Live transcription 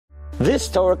This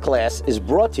Torah class is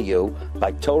brought to you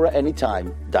by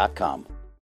TorahAnytime.com.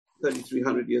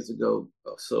 3,300 years ago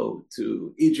or so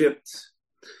to Egypt.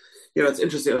 It's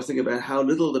interesting. I was thinking about how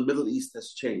little the Middle East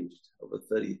has changed over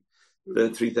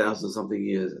 3,000 something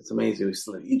years. It's amazing. We're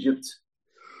still in Egypt.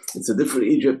 It's a different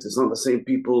Egypt. It's not the same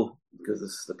people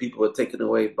because the people were taken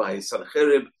away by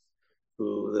Sancherib,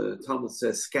 who the Talmud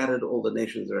says scattered all the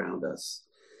nations around us.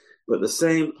 But the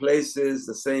same places,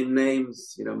 the same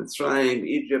names, Mitzrayim,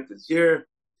 Egypt is here.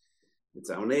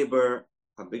 It's our neighbor,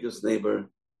 our biggest neighbor.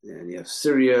 And you have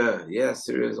Syria. Yeah,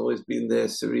 Syria has always been there.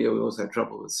 Syria, we always had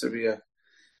trouble with Syria.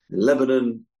 In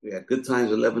Lebanon, we had good times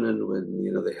with Lebanon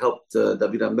when, they helped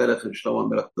David HaMelech and Shlomo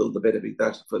HaMelech build the Beit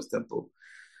HaMikdash, the first temple.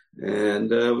 And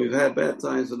we've had bad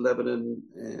times with Lebanon,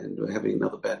 and we're having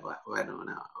another bad one right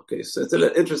now. Okay, so it's a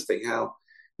little interesting how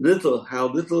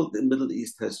little the Middle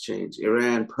East has changed.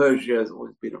 Iran, Persia has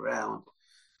always been around.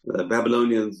 The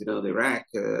Babylonians, the Iraq,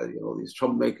 all these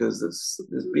troublemakers,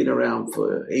 there's been around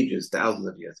for ages, thousands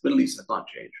of years. Middle East has not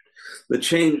changed.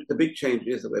 The big change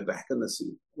is that we're back on the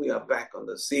scene. We are back on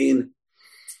the scene,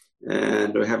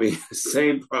 and we're having the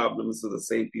same problems with the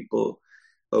same people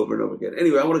over and over again.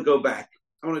 Anyway, I want to go back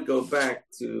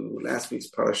to last week's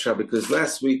parasha, because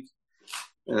last week,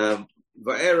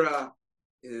 Va'era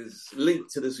is linked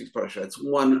to this week's parasha. It's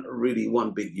one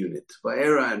big unit.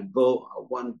 Va'era and Bo are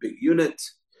one big unit.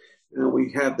 And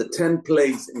we have the 10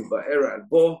 plagues in Va'era and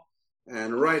Bo.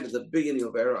 And right at the beginning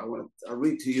of Va'era, I'll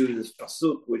read to you this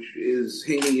pasuk, which is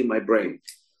hanging in my brain.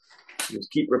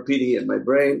 Just keep repeating it in my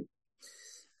brain.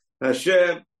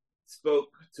 Hashem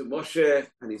spoke to Moshe,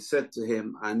 and he said to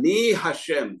him, Ani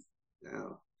Hashem.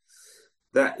 Now,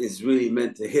 that is really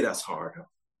meant to hit us hard.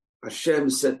 Hashem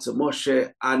said to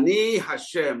Moshe, Ani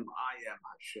Hashem, I am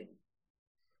Hashem.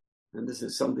 And this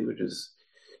is something which is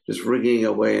just ringing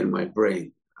away in my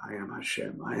brain. I am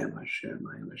Hashem, I am Hashem,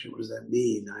 I am Hashem. What does that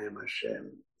mean? I am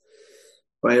Hashem.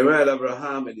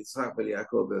 Abraham and Yitzhak and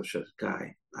Yaakov el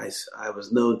Shaddai. I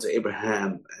was known to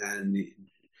Abraham and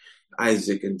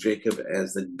Isaac and Jacob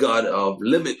as the God of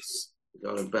limits, the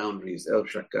God of boundaries, El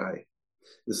Shaddai.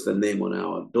 This is the name on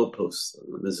our doorpost,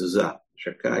 mezuzah,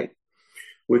 Shaddai,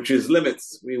 which is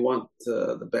limits. We want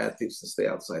the bad things to stay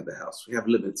outside the house. We have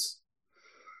limits.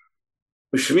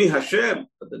 Shmi Hashem,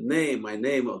 but my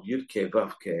name of Yud-Kei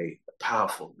Vav-Kei, a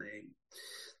powerful name.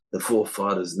 The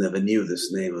forefathers never knew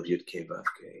this name of Yud-Kei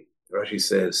Vav-Kei. Rashi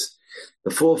says,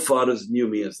 the forefathers knew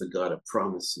me as the God of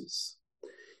promises.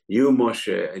 You,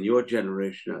 Moshe, and your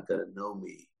generation are going to know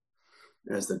me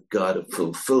as the God of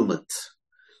fulfillment.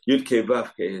 Yud-Kei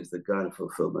Vav-Kei is the God of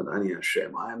fulfillment. Ani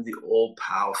Hashem, I am the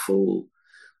all-powerful,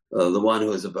 the one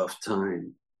who is above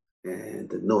time.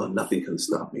 And nothing can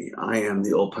stop me. I am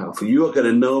the all-powerful. You are going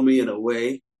to know me in a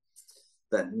way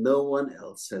that no one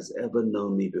else has ever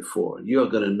known me before. You are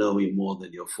going to know me more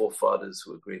than your forefathers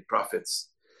who were great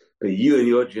prophets. But you and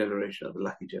your generation are the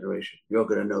lucky generation. You're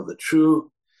going to know the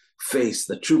true face,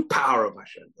 the true power of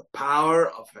Hashem. The power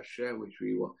of Hashem, which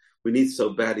we need so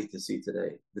badly to see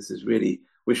today. This is really,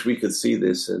 wish we could see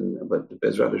this. But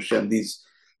Bezrat Hashem,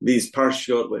 these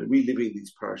parashot, when we living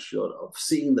these parashot of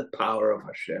seeing the power of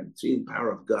Hashem, seeing the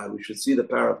power of God, we should see the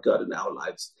power of God in our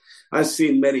lives. I've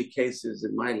seen many cases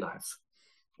in my life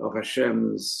of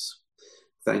Hashem's,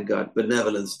 thank God,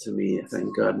 benevolence to me.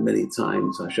 Thank God many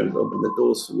times Hashem has opened the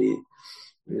doors for me.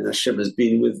 And Hashem has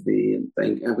been with me,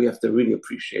 and we have to really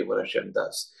appreciate what Hashem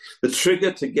does. The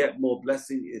trigger to get more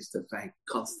blessing is to thank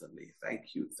constantly.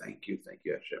 Thank you,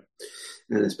 Hashem.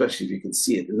 And especially if you can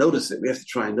see it and notice it. We have to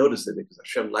try and notice it because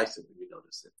Hashem likes it when we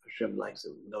notice it. Hashem likes it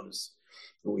when we notice,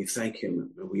 and we thank Him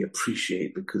and we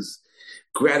appreciate, because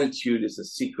gratitude is the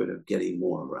secret of getting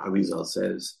more. Arizal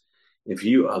says, if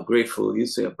you are grateful, you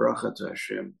say a bracha to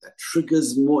Hashem, that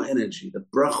triggers more energy. The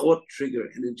brachot trigger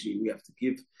energy. We have to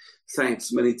give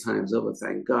thanks many times over.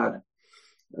 Thank God.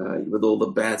 With all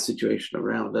the bad situation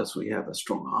around us, we have a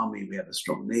strong army, we have a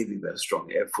strong navy, we have a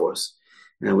strong air force,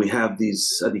 and we have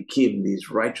these tzaddikim, these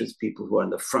righteous people who are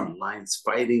on the front lines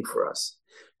fighting for us,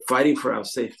 fighting for our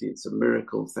safety. It's a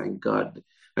miracle. Thank God.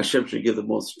 Hashem should give them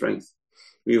more strength.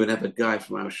 We even have a guy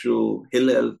from our shul,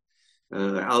 Hillel,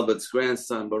 Albert's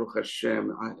grandson, Baruch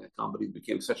Hashem. I can't believe he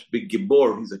became such a big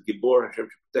gibor. He's a gibor. Hashem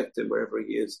should protect him wherever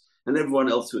he is. And everyone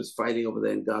else who is fighting over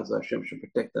there in Gaza, Hashem should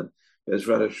protect them.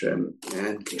 Bezrat Hashem.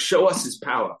 And show us His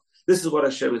power. This is what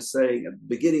Hashem is saying at the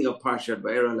beginning of Parshat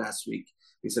Va'era last week.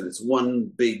 He said it's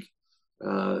one big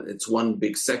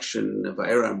section of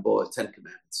Va'era and Bo, 10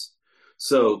 commandments.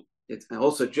 So and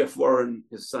also Jeff Warren,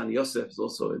 his son Yosef, is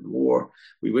also in the war.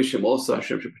 We wish him also,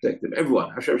 Hashem should protect him.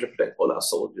 Everyone, Hashem should protect all our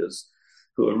soldiers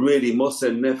who are really Moshe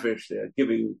Nefesh. They are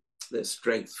giving their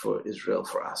strength for Israel,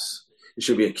 for us. It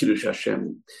should be a Kiddush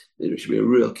Hashem. It should be a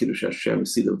real Kiddush Hashem.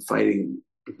 See them fighting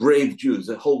brave Jews.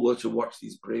 The whole world should watch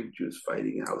these brave Jews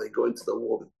fighting, how they go into the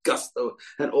war with gusto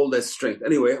and all their strength.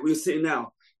 Anyway, we'll see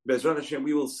now. Bezrat Hashem,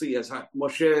 we will see as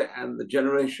Moshe and the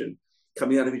generation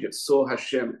coming out of Egypt saw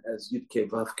Hashem as Yudke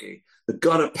Vavke, the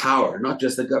God of power, not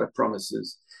just the God of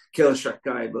promises, Kel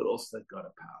Shakai, but also the God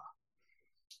of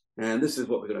power. And this is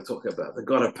what we're going to talk about, the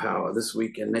God of power, this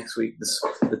week and next week.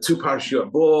 The two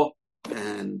parashiyot, Bo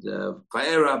and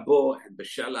Va'era Bo and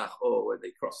Beshalach O, where they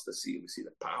cross the sea. We see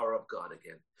the power of God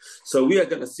again. So we are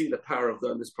going to see the power of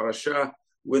God in this parasha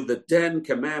with the 10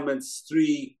 commandments,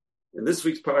 3 in this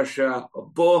week's parasha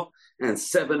of Bo, and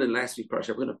 7 in last week's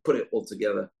parasha. We're going to put it all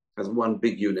together as one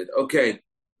big unit. Okay.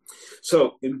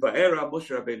 So in Va'era, Moshe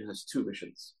Rabbeinu has 2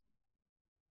 missions.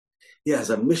 He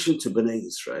has a mission to Bnei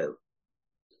Israel.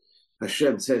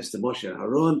 Hashem says to Moshe and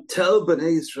Aaron, tell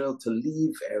Bnei Israel to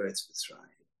leave Eretz Mitzrayim.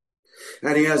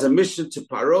 And he has a mission to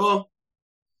Paro,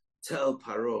 tell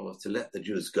Paro to let the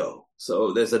Jews go.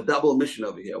 So there's a double mission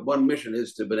over here. One mission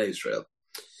is to Bnei Israel,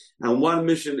 and one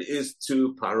mission is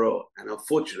to Paro. And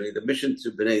unfortunately, the mission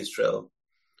to Bnei Israel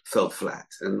fell flat.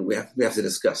 And we have to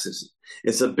discuss this.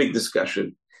 It's a big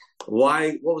discussion.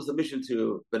 Why? What was the mission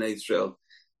to Bnei Israel?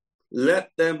 Let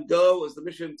them go was the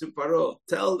mission to Paro.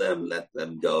 Tell them, let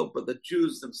them go. But the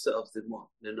Jews themselves did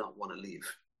not want to leave.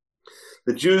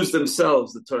 The Jews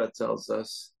themselves, the Torah tells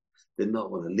us, did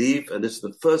not want to leave. And this is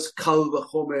the first Kal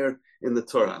V'chomer in the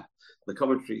Torah. The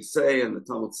commentaries say, and the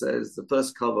Talmud says, the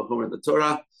first Kal V'chomer in the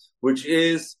Torah, which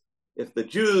is, if the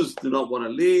Jews do not want to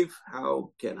leave,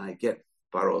 how can I get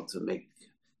Paro to make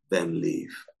them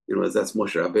leave? You know, that's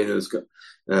Moshe Rabbeinu's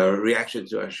reaction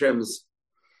to Hashem's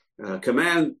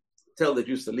command. Tell the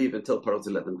Jews to leave and tell Paro to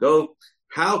let them go.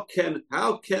 How can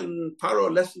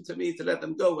Paro listen to me to let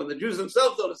them go when the Jews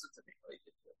themselves don't listen to me?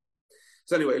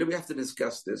 So anyway, we have to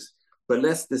discuss this, but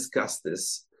let's discuss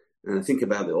this and think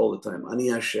about it all the time. Ani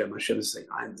Hashem, Hashem is saying,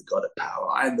 I'm the God of power,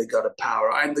 I'm the God of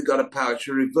power, I'm the God of power. It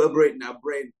should reverberate in our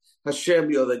brain. Hashem,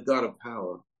 you're the God of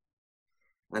power.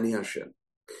 Ani Hashem.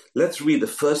 Let's read the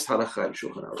first halakha in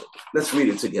Shulchan Aruch. Let's read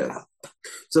it together.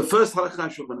 So first halakha in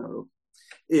Shulchan Aruch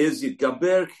is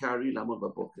Yitgaber Kari Lamod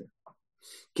Baboker.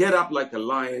 Get up like a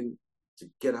lion, to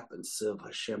get up and serve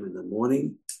Hashem in the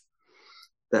morning.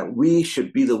 That we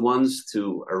should be the ones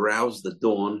to arouse the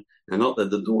dawn, and not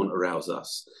that the dawn arouse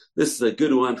us. This is a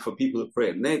good one for people who pray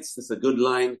at nets. This is a good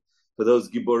line for those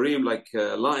giborim like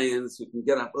lions who can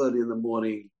get up early in the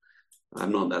morning.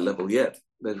 I'm not on that level yet.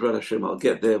 Bezrat Hashem, I'll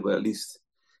get there, but at least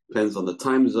depends on the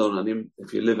time zone. And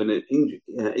if you live in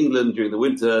England during the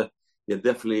winter,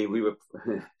 we were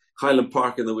Highland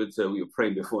Park in the winter. We were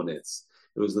praying before nets.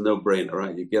 It was a no-brainer,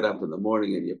 right? You get up in the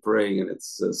morning and you're praying, and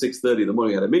it's 6:30 in the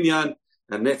morning at a minyan,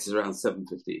 and nets is around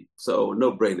 7:15. So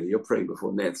no-brainer. You're praying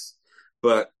before nets.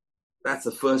 But that's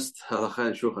the first halakha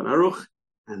in Shulchan Aruch.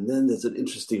 And then there's an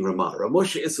interesting Ramah.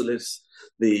 Moshe Isserles,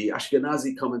 the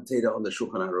Ashkenazi commentator on the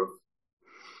Shulchan Aruch.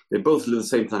 They both live at the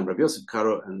same time. Rabbi Yosef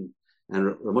Karo and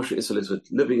Moshe Isserles were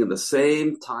living in the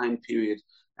same time period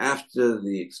after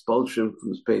the expulsion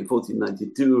from Spain,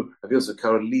 1492. Rabbi Yosef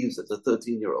Karo leaves as a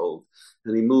 13-year-old,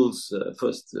 and he moves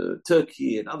first to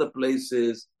Turkey and other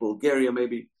places, Bulgaria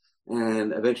maybe,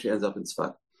 and eventually ends up in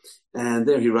Tzfat. And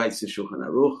there he writes his Shulchan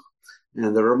Aruch.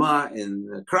 And the Ramah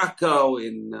in Krakow,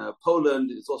 in Poland,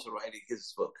 is also writing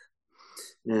his book.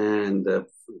 And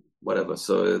whatever.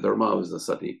 So the Ramah was the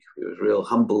Sadiq. He was a real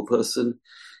humble person.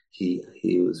 He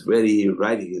was ready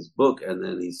writing his book, and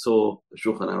then he saw the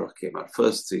Shulchan Aruch came out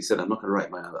first. So he said, I'm not going to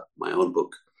write my own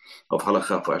book of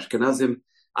Halakha for Ashkenazim.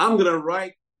 I'm going to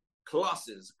write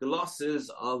glosses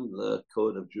on the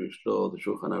code of Jewish law, the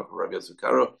Shulchan Aruch of Rabbi Yosef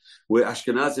Karo, where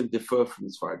Ashkenazim differ from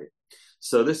Sephardim.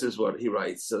 So this is what he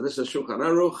writes. So this is Shulchan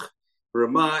Aruch,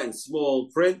 Ramah in small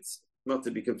print, not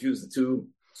to be confused the two.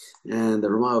 And the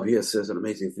Ramah over here says an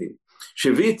amazing thing.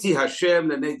 Sheviti Hashem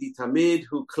lenedi tamid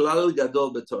hu klal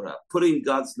gadol b'Torah. Putting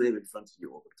God's name in front of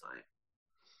you all the time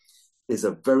is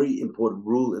a very important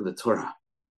rule in the Torah.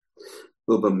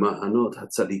 Ubama'anot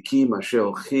hatzadikim asher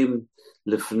olchim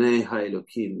lifnei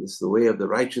ha'elokim. This is the way of the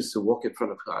righteous who walk in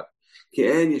front of God.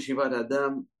 Ke'en yeshivat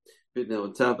adam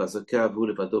b'nei otav azakav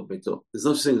hu levado beito. There's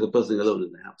no such thing as a person alone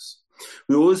in the house.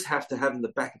 We always have to have in the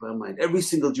back of our mind. Every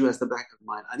single Jew has the back of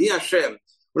mind. Ani Hashem.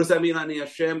 What does that mean, Ani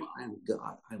Hashem? I'm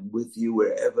God. I'm with you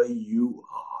wherever you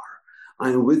are.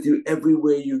 I'm with you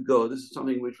everywhere you go. This is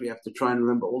something which we have to try and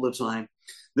remember all the time.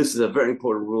 This is a very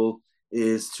important rule,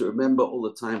 is to remember all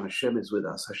the time Hashem is with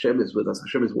us. Hashem is with us.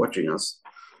 Hashem is watching us.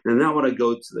 And now I want to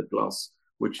go to the gloss,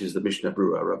 which is the Mishnah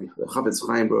Berurah. Rabbi Chavetz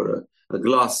Chaim wrote a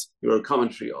gloss, he wrote a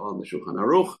commentary on the Shulchan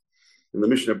Aruch. And the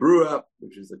Mishnah Berurah,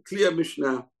 which is a clear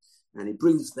Mishnah, And he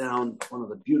brings down one of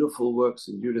the beautiful works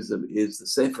in Judaism is the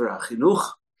Sefer HaChinuch.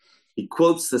 He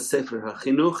quotes the Sefer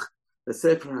HaChinuch. The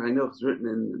Sefer HaChinuch is written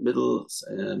in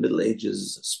the Middle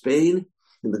Ages Spain,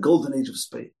 in the Golden Age of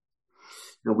Spain.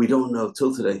 Now, we don't know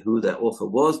till today who that author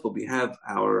was, but we have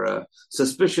our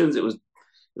suspicions. It was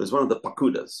one of the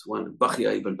Pakudas, one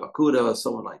Bachia ibn Pakuda,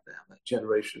 someone like that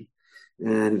generation.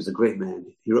 And he was a great man.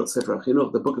 He wrote Sefer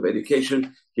HaChinuch, the book of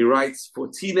education. He writes for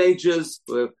teenagers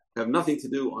who have nothing to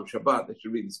do on Shabbat. They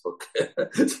should read this book.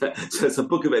 So it's a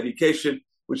book of education,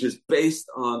 which is based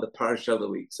on the parasha of the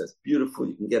week. So it's beautiful.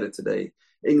 You can get it today.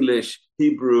 English,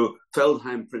 Hebrew,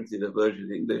 Feldheim printed a version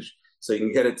in English. So you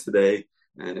can get it today.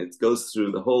 And it goes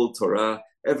through the whole Torah.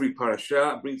 Every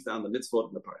parasha brings down the mitzvot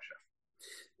in the parasha.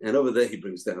 And over there, he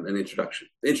brings down an introduction.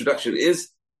 The introduction is,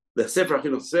 the Sefer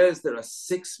HaChinuch says there are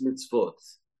 6 mitzvot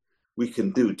we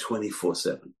can do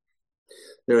 24/7.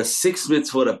 There are 6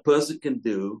 mitzvot a person can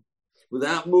do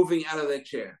without moving out of their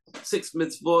chair. 6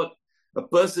 mitzvot a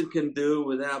person can do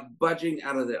without budging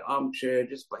out of their armchair,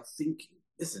 just by thinking.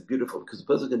 This is beautiful, because a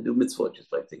person can do mitzvot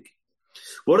just by thinking.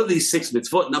 What are these 6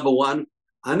 mitzvot? Number 1,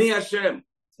 Ani Hashem,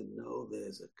 to know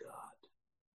there's a God.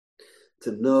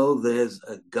 To know there's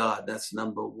a God. That's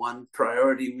number 1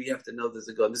 priority. We have to know there's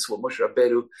a God. This is what Moshe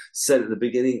Rabbeinu said at the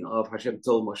beginning of Hashem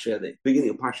told Moshe, the beginning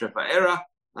of Parsha Va'era,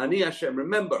 Ani Hashem,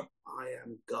 remember, I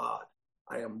am God.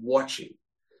 I am watching.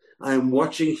 I am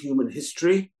watching human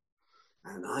history,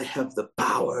 and I have the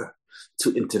power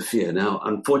to interfere. Now,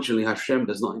 unfortunately, Hashem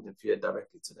does not interfere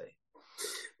directly today.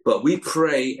 But we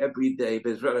pray every day,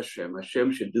 Bezrat Hashem,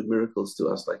 Hashem should do miracles to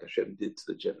us like Hashem did to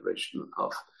the generation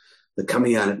of the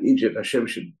coming out of Egypt. Hashem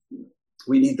should,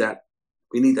 we need that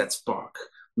spark.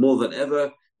 More than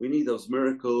ever, we need those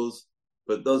miracles,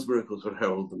 but those miracles will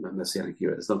herald the Messianic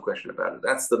era. There's no question about it.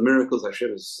 That's the miracles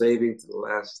Hashem is saving to the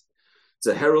last,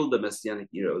 to herald the Messianic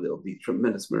era. There will be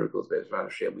tremendous miracles, Bezrat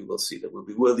Hashem. We will see them. We'll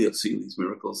be worthy of seeing these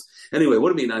miracles. Anyway,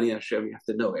 what do you mean, Ani Hashem? You have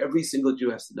to know. Every single Jew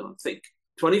has to know and think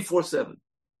 24/7.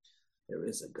 There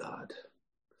is a God.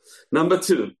 Number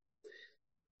 2,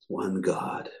 one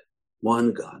God.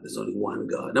 One God. There's only one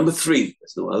God. Number 3,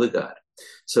 there's no other God.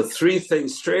 So 3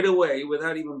 things straight away,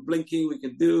 without even blinking, we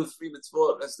can do 3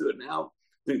 mitzvot. Let's do it now.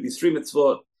 Do these 3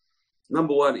 mitzvot.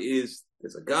 Number 1 is,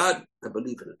 there's a God. I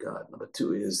believe in a God. Number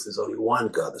 2 is, there's only one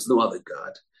God. There's no other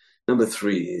God. Number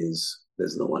 3 is,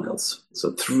 there's no one else.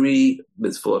 So 3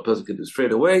 mitzvot a person can do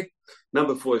straight away.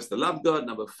 Number 4 is to love God.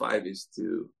 Number 5 is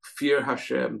to fear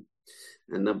Hashem.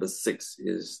 And number 6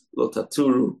 is lo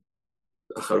taturu.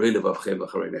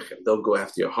 Don't go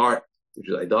after your heart, which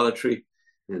is idolatry,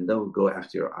 and don't go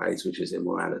after your eyes, which is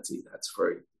immorality. That's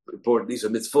very important. These are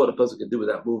mitzvot a person can do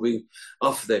without moving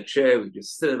off their chair. We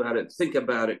just sit about it, think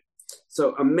about it.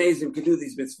 So amazing. We can do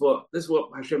these mitzvot. This is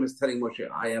what Hashem is telling Moshe.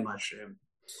 I am Hashem.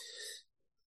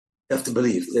 You have to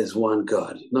believe there's one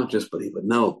God, not just believe it.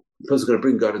 No, a person's going to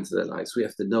bring God into their lives. We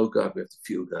have to know God. We have to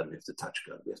feel God. We have to touch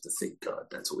God. We have to think God.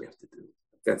 That's what we have to do.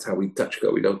 That's how we touch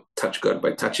God. We don't touch God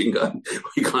by touching God.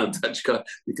 We can't touch God.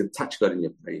 You can touch God in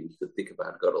your brain. You can think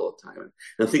about God all the time.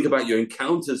 And think about your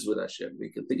encounters with Hashem.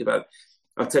 You can think about,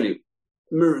 I'll tell you,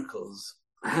 miracles.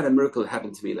 I had a miracle that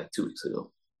happened to me like 2 weeks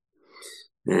ago.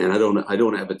 And I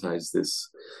don't advertise this.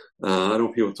 I don't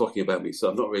want people talking about me, so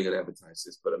I'm not really going to advertise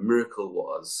this. But a miracle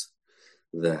was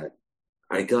that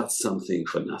I got something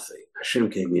for nothing. Hashem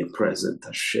gave me a present.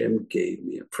 Hashem gave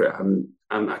me a prayer.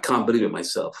 I can't believe it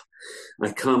myself.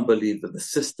 I can't believe that the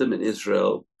system in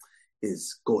Israel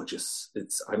is gorgeous.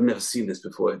 I've never seen this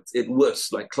before. It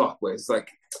works like clockwork. It's like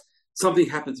something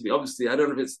happened to me. Obviously, I don't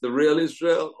know if it's the real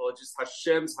Israel or just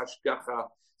Hashem's hashgacha.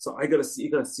 So you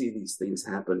gotta see these things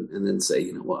happen and then say,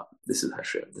 you know what? This is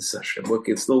Hashem. This is Hashem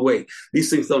working. It's no way. These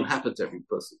things don't happen to every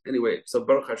person. Anyway, so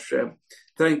Baruch Hashem.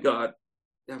 Thank God.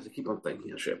 You have to keep on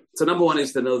thanking Hashem. So number 1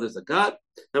 is to know there's a God.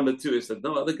 Number 2 is to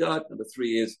know other God. Number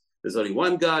 3 is there's only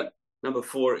one God. Number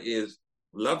 4 is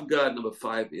love God. Number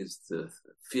 5 is to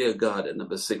fear God. And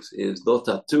number 6 is lo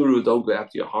taturu. Don't go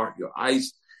after your heart, your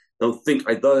eyes. Don't think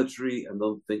idolatry and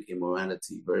don't think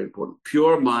immorality. Very important.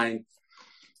 Pure mind.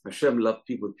 Hashem loved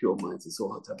people with pure minds. It's so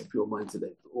hard to have a pure mind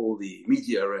today. All the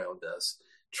media around us.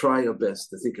 Try your best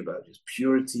to think about just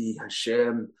purity,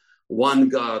 Hashem, one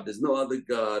God. There's no other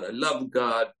God. I love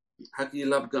God. How can you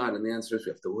love God? And the answer is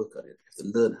we have to work on it. We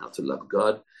have to learn how to love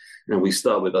God. And we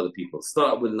start with other people.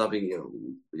 Start with loving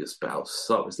your spouse.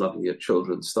 Start with loving your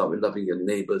children. Start with loving your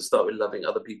neighbors. Start with loving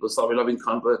other people. Start with loving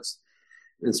converts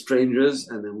and strangers.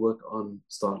 And then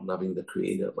start loving the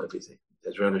creator of everything.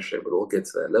 Ezra Hashem would all get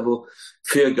to that level.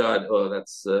 Fear God. Oh,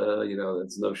 that's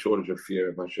no shortage of fear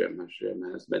of Hashem.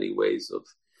 Hashem has many ways of,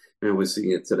 and we're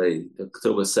seeing it today.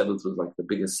 October 7th was like the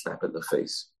biggest slap in the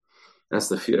face That's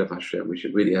the fear of Hashem. We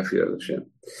should really have fear of Hashem.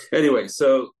 Anyway,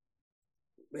 so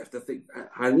we have to think,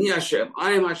 Ani Hashem,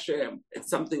 I am Hashem. It's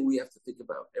something we have to think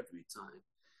about every time.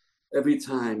 Every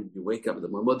time you wake up in the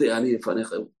morning,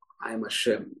 I am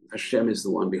Hashem. Hashem is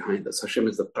the one behind us. Hashem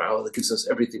is the power that gives us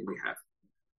everything we have.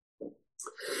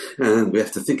 And we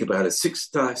have to think about it. Six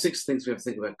things we have to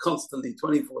think about constantly,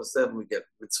 24/7. We get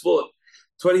mitzvot,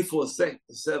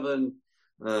 24/7,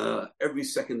 every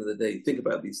second of the day. Think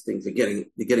about these things. You're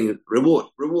getting a reward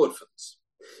for this.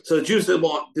 So the Jews did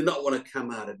not want to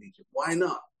come out of Egypt. Why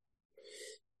not?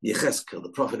 Yechezkel, the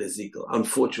prophet Ezekiel,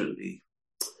 unfortunately,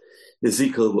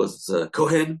 Ezekiel was a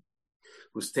Kohen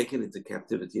who was taken into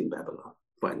captivity in Babylon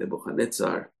by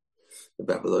Nebuchadnezzar, the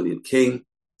Babylonian king,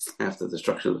 after the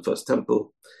destruction of the first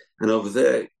temple. And over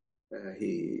there,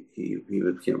 he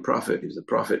became a prophet. He was a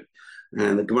prophet.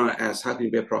 And the Gemara asks, how can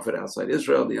you be a prophet outside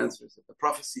Israel? And the answer is that the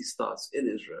prophecy starts in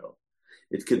Israel.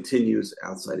 It continues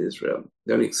outside Israel.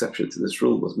 The only exception to this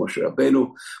rule was Moshe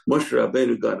Rabbeinu. Moshe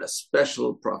Rabbeinu got a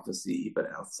special prophecy even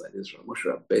outside Israel. Moshe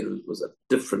Rabbeinu was a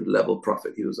different level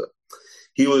prophet. He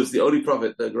was the only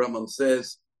prophet. The Rambam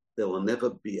says there will never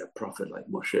be a prophet like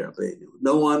Moshe Rabbeinu.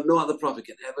 No other prophet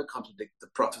can ever contradict the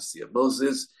prophecy of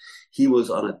Moses. He was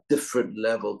on a different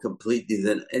level completely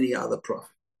than any other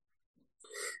prophet.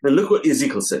 And look what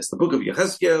Ezekiel says. The book of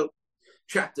Yechezkel,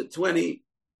 chapter 20,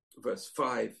 verse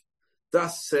 5.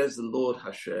 Thus says the Lord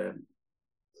Hashem,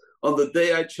 on the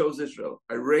day I chose Israel,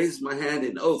 I raised my hand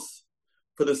in oath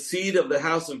for the seed of the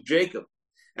house of Jacob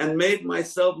and made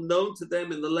myself known to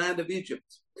them in the land of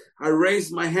Egypt. I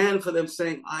raised my hand for them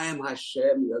saying, I am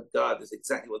Hashem, your God. That's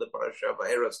exactly what the parasha of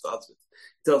Vayera starts with.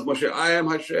 It tells Moshe, I am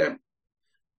Hashem.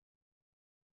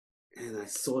 And I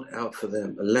sought out for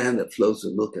them a land that flows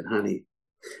with milk and honey.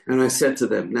 And I said to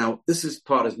them, now this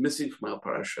part is missing from our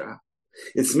parasha.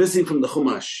 It's missing from the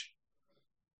Chumash.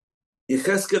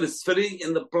 Yechezkel is filling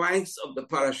in the blanks of the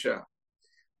parasha.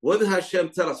 What did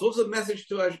Hashem tell us? What was the message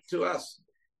to us?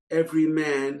 Every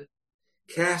man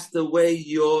cast away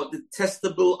your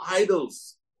detestable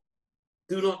idols.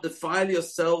 Do not defile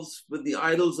yourselves with the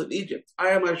idols of Egypt. I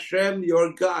am Hashem,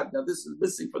 your God. Now this is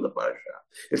missing from the parasha.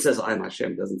 It says I am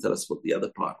Hashem. It doesn't tell us what the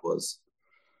other part was.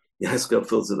 Yechezkel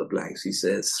fills in the blanks. He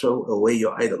says, throw away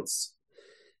your idols.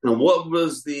 And what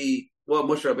Moshe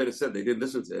Rabbeinu said? They didn't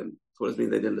listen to him. What does it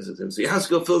mean they didn't listen to him? So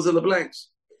Yechezkel fills in the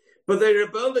blanks. But they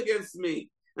rebelled against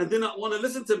me and did not want to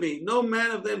listen to me. No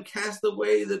man of them cast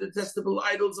away the detestable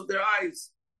idols of their eyes.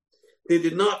 They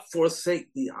did not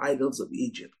forsake the idols of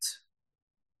Egypt.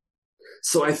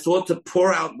 So I thought to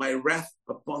pour out my wrath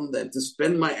upon them, to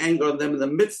spend my anger on them in the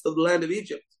midst of the land of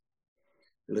Egypt.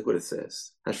 And look what it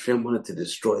says. Hashem wanted to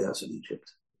destroy us in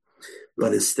Egypt.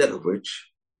 But instead of which,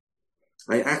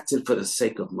 I acted for the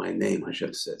sake of my name,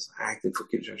 Hashem says. I acted for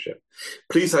Kiddush Hashem.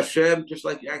 Please Hashem, just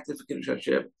like you acted for Kiddush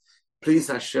Hashem. Please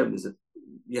Hashem,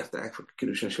 you have to act for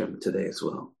Kiddush Hashem today as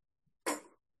well.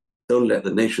 Don't let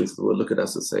the nations of the world look at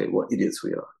us and say, what idiots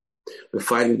we are. We're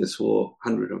fighting this war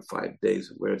 105 days,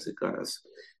 and where has it got us?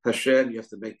 Hashem, you have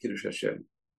to make Kiddush Hashem.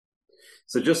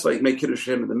 So just like make Kiddush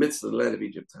Hashem in the midst of the land of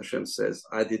Egypt, Hashem says,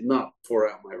 I did not pour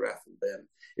out my wrath on them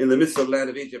in the midst of the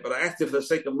land of Egypt, but I acted for the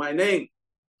sake of my name.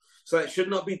 So I should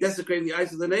not be desecrating the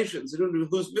eyes of the nations, in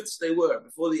whose midst they were.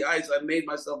 Before the eyes, I made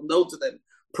myself known to them,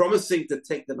 promising to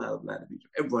take them out of the land of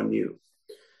Egypt. Everyone knew.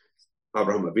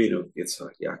 Abraham Avinu,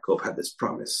 Yitzhak, Yaakov had this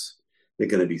promise. They're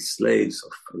going to be slaves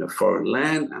in a foreign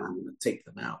land, and I'm going to take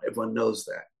them out. Everyone knows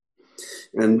that.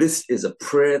 And this is a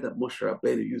prayer that Moshe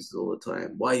Rabbeinu uses all the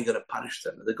time. Why are you going to punish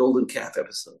them? The golden calf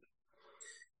episode.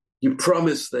 You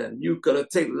promised them, you're going to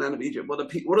take the land of Egypt. What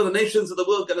are the nations of the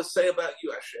world going to say about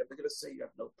you, Hashem? They're going to say you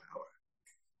have no power.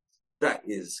 That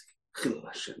is Chilul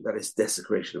Hashem. That is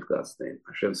desecration of God's name.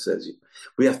 Hashem says,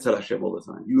 we have to tell Hashem all the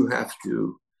time, you have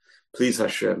to, please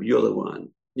Hashem, you're the one.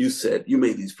 You said, you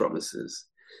made these promises.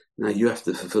 Now you have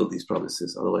to fulfill these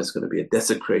promises. Otherwise it's going to be a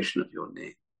desecration of your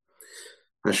name.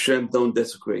 Hashem, don't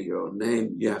desecrate your own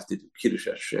name. You have to do Kiddush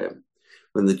Hashem.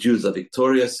 When the Jews are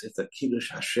victorious, it's a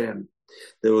Kiddush Hashem.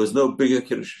 There was no bigger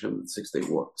Kiddush Hashem than the 6-day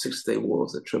war. 6-day war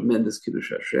was a tremendous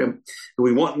Kiddush Hashem. And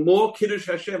we want more Kiddush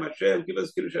Hashem. Hashem, give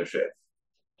us Kiddush Hashem.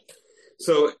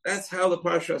 So that's how the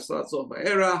parasha starts off.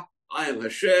 Vayera, I am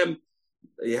Hashem.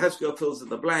 Yechezkel fills in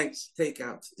the blanks.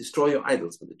 Destroy your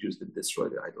idols. But the Jews didn't destroy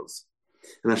the idols.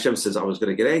 And Hashem says, I was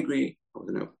going to get angry. I was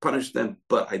going to punish them.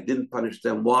 But I didn't punish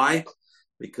them. Why?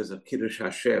 Because of Kiddush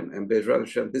Hashem. And Be'ezrat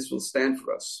Hashem, this will stand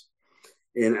for us.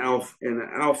 In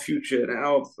our future, in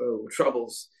our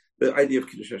troubles, the idea of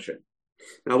Kiddush Hashem.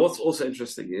 Now, what's also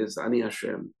interesting is Ani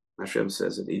Hashem, Hashem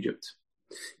says in Egypt,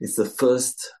 it's the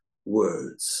first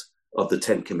words of the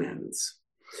 10 Commandments.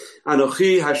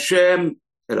 Anochi Hashem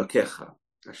Elokecha,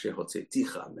 asher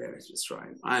hotzeticha me'eretz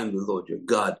Mitzrayim. I am the Lord your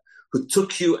God who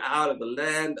took you out of the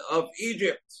land of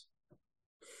Egypt.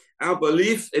 Our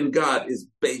belief in God is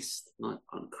based not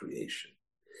on creation.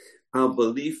 Our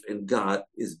belief in God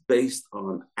is based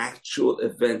on actual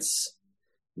events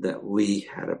that we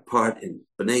had a part in.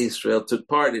 Bnei Israel took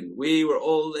part in. We were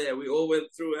all there. We all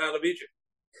went through out of Egypt.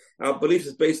 Our belief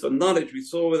is based on knowledge we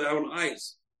saw with our own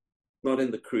eyes, not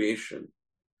in the creation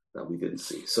that we didn't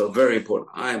see. So very important.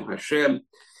 I am Hashem.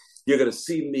 You're going to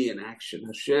see me in action.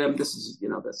 Hashem, this is,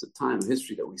 that's a time in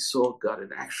history that we saw God in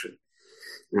action.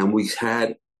 And we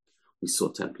saw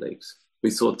 10 plagues. We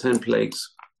saw 10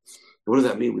 plagues. What does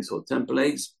that mean? We saw 10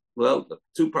 plagues. Well, the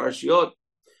 2 parashiot,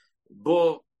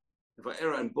 Bo,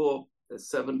 Va'era and Bo, there's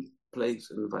 7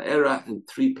 plagues in Va'era and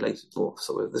 3 plagues in Bo.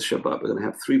 So this Shabbat, we're going to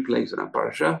have 3 plagues in our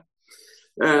parasha.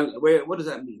 And what does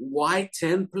that mean? Why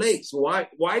 10 plagues? Why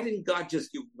didn't God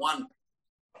just give 1?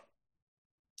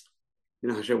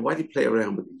 Hashem, why did you play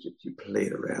around with Egypt? You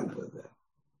played around with that.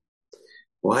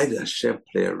 Why did Hashem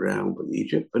play around with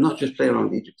Egypt? But not just play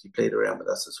around with Egypt, he played around with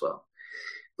us as well.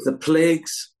 The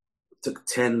plagues took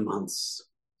 10 months.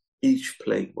 Each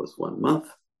plague was 1 month.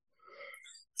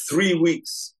 3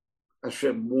 weeks,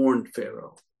 Hashem warned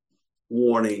Pharaoh.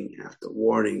 Warning after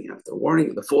warning after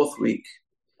warning. The 4th week,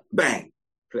 bang,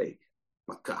 plague.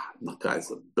 Makkah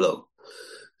is a blow.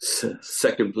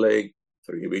 2nd plague,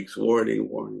 3 weeks, warning.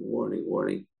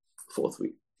 4th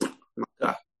week,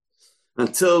 Makkah.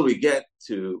 Until we get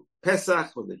to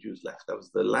Pesach, when the Jews left. That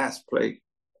was the last plague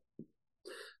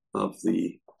of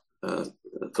the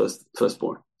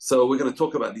firstborn. So we're going to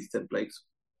talk about these 10 plagues.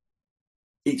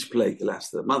 Each plague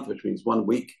lasted a month, which means 1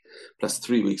 week plus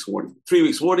 3 weeks warning. 3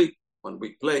 weeks warning, 1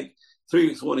 week plague. 3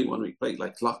 weeks warning, 1 week plague,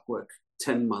 like clockwork.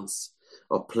 10 months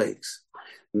of plagues.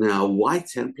 Now, why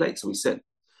 10 plagues? We said,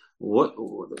 what?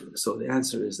 So the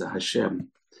answer is that Hashem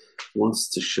wants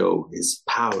to show his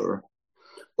power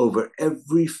over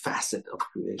every facet of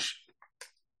creation.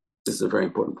 This is a very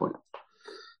important point.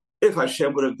 If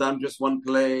Hashem would have done just 1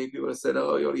 plague, he would have said,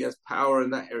 oh, he only has power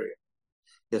in that area.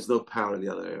 He has no power in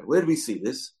the other area. Where do we see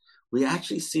this? We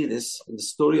actually see this in the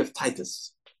story of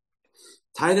Titus.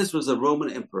 Titus was a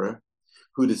Roman emperor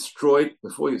who destroyed,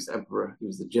 before he was emperor, he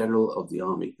was the general of the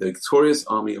army, the victorious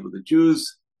army over the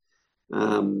Jews,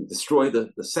 destroyed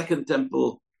the second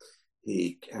temple.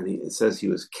 It says he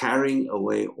was carrying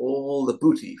away all the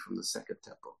booty from the second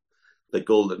temple, the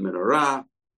golden menorah,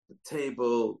 the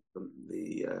table,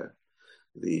 there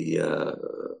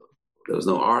was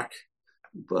no ark,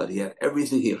 but he had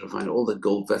everything. He had to find all the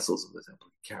gold vessels of the temple.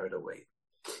 He carried away.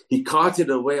 He carted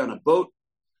away on a boat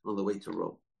on the way to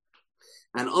Rome.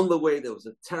 And on the way, there was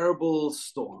a terrible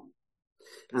storm.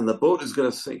 And the boat is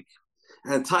going to sink.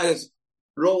 And Titus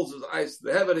rolls his eyes to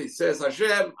the heaven. He says,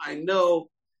 Hashem, I know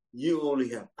you only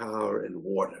have power in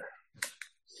water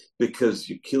because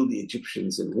you killed the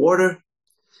Egyptians in water.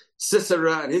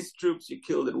 Sisera and his troops you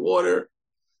killed in water.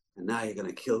 And now you're going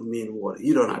to kill me in water.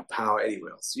 You don't have power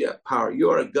anywhere else. You have power.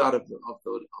 You're a God of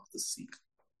the sea.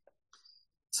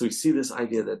 So we see this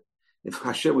idea that if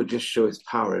Hashem would just show his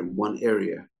power in one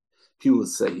area, people would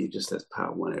say he just has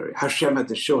power in one area. Hashem had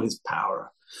to show his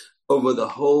power over the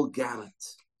whole gamut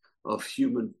of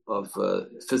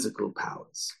physical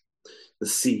powers. The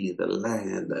sea, the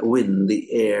land, the wind,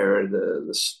 the air,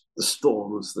 the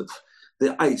storms,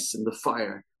 the ice and the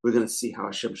fire. We're going to see how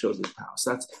Hashem shows his power. So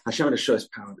that's Hashem going to show his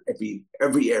power in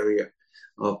every area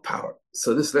of power.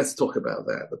 So let's talk about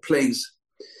that. The plagues.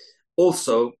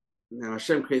 Also, now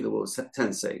Hashem created the world with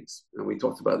 10 sayings. And we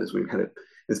talked about this.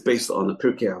 It's based on the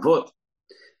Pirkei Avot.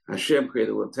 Hashem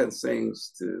created the world 10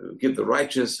 sayings to give the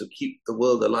righteous who keep the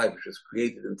world alive, which was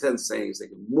created in 10 sayings. They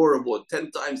get more reward, 10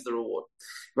 times the reward.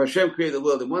 If Hashem created the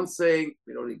world in 1 saying,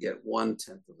 we'd only get 1/10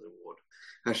 of the reward.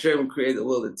 Hashem created the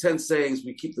world in 10 sayings,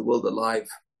 we keep the world alive,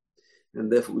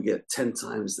 and therefore we get 10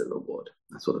 times the reward.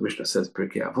 That's what the Mishnah says,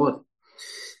 Pirkei Avot.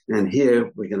 And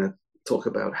here we're going to talk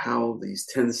about how these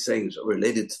 10 sayings are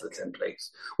related to the 10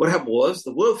 plagues. What happened was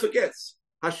the world forgets.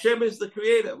 Hashem is the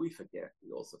creator. We forget.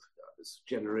 We also forgot. This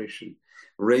generation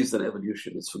raised in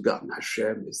evolution is forgotten.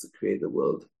 Hashem is the creator of the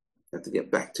world. We have to get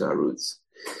back to our roots.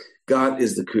 God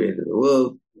is the creator of the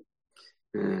world.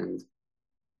 And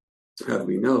how do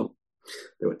we know?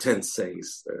 There were 10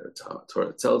 sayings. The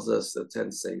Torah tells us the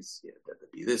 10 sayings. Yeah, let there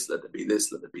be this, let there be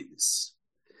this, let there be this.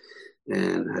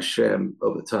 And Hashem,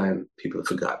 over time, people have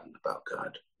forgotten about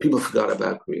God. People forgot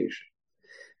about creation.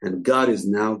 And God is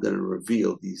now going to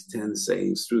reveal these 10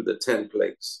 sayings through the 10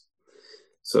 plagues.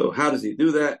 So how does he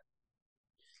do that?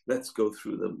 Let's go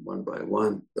through them one by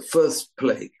one. The first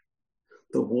plague,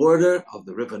 the water of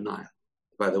the river Nile.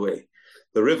 By the way,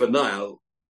 the river Nile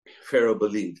Pharaoh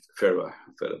believed. Pharaoh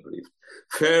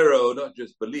not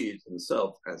just believed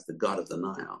himself as the God of the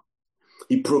Nile.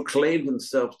 He proclaimed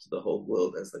himself to the whole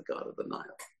world as the God of the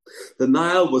Nile. The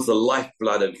Nile was the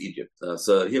lifeblood of Egypt.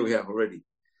 So here we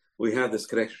have this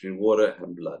connection between water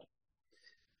and blood.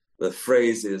 The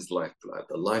phrase is lifeblood.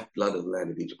 The lifeblood of the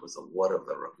land of Egypt was the water of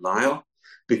the Nile,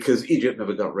 because Egypt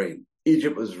never got rain.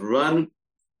 Egypt was run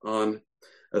on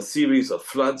a series of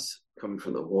floods coming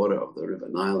from the water of the river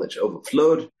Nile, which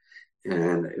overflowed,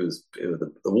 and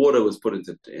the water was put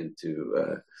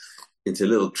into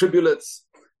little tribulates,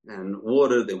 and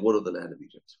they watered the land of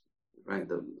Egypt. Right,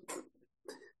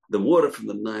 the water from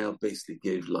the Nile basically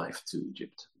gave life to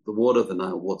Egypt. The water of the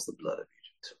Nile was the blood of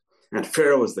Egypt, and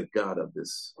Pharaoh was the god of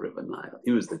this river Nile.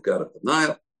 He was the god of the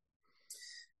Nile,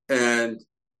 and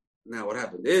now what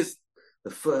happened is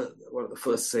one of the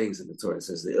first sayings in the Torah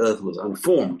says the earth was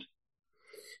unformed.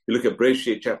 You look at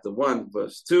Bereshit chapter 1,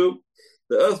 verse 2,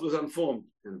 the earth was unformed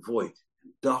and void,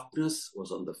 and darkness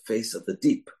was on the face of the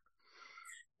deep.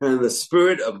 And the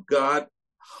Spirit of God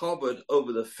hovered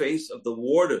over the face of the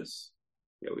waters.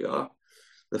 Here we are.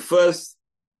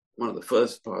 One of the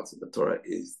first parts of the Torah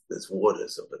is there's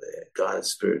waters over there.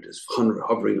 God's Spirit is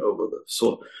hovering over the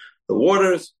source. The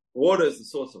waters. Water is the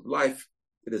source of life.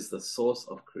 It is the source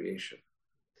of creation.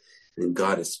 And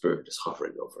God's Spirit is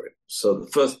hovering over it. So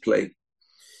the first plague,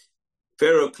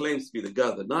 Pharaoh claims to be the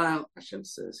God of the Nile. Hashem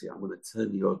says, I'm going to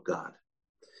turn your God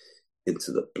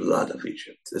into the blood of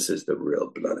Egypt. This is the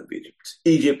real blood of Egypt.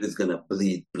 Egypt is going to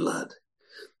bleed blood.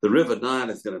 The river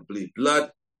Nile is going to bleed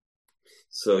blood.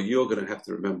 So you're going to have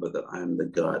to remember that I am the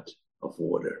God of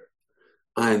water.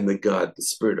 I am the God, the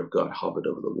Spirit of God hovered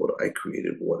over the water. I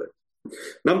created water.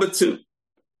 Number 2,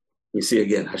 you see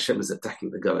again, Hashem is attacking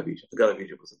the God of Egypt. The God of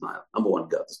Egypt was the Nile. Number 1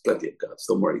 God. There's plenty of gods.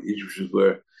 Don't worry. The Egyptians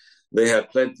they had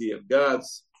plenty of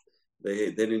gods.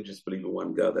 They didn't just believe in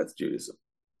one God. That's Judaism.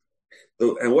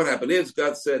 And what happened is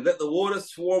God said, let the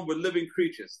waters swarm with living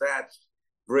creatures. That's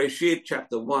Bereshit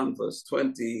chapter 1, verse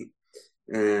 20.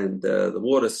 And the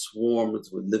water swarmed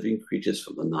with living creatures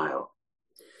from the Nile.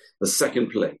 The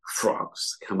second plague,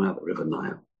 frogs come out of the river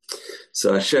Nile.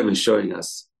 So Hashem is showing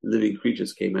us living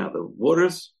creatures came out of the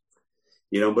waters.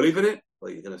 You don't believe in it?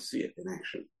 Well, you're going to see it in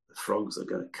action. The frogs are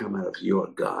going to come out of your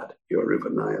God, your river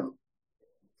Nile.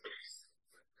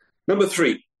 Number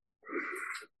 3,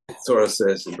 Torah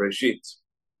says in Bereshit,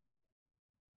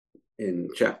 in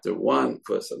chapter 1,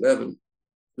 verse 11,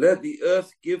 let the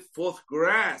earth give forth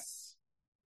grass.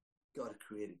 God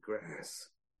created grass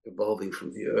evolving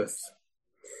from the earth.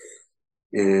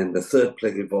 And the third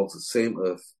plague involves the same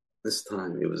earth. This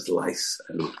time it was lice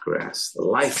and not grass. The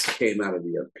lice came out of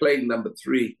the earth. Plague number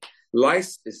 3,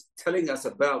 lice is telling us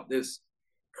about this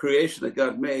creation that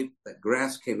God made, that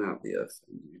grass came out of the earth.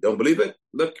 You don't believe it?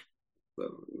 Look,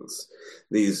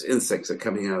 these insects are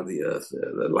coming out of the earth,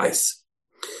 the lice.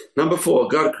 Number 4,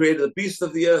 God created the beast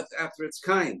of the earth after its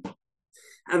kind,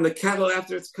 and the cattle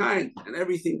after its kind, and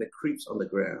everything that creeps on the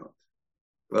ground.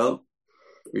 Well,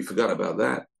 we forgot about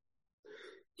that.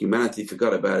 Humanity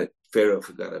forgot about it. Pharaoh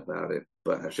forgot about it.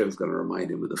 But Hashem's going to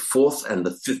remind him of the 4th and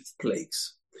the 5th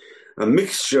plagues. A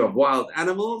mixture of wild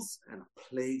animals and a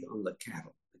plague on the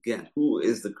cattle. Again, who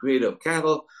is the creator of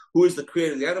cattle? Who is the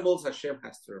creator of the animals? Hashem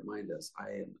has to remind us, I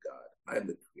am God. I am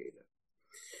the creator.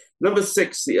 Number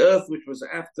 6, the earth, which was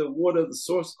after water, the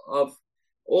source of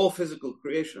all physical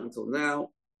creation until now.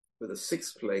 With the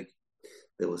 6th plague,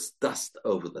 there was dust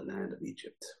over the land of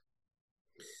Egypt.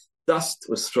 Dust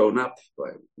was thrown up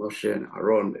by Moshe and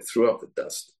Aaron. They threw up the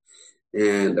dust.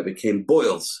 And there became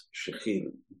boils,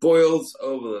 shechin, boils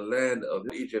over the land of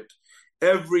Egypt.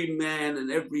 Every man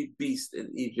and every beast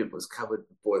in Egypt was covered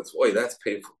with boils. Boy, that's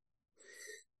painful.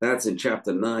 That's in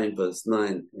chapter 9, verse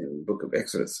 9 in the book of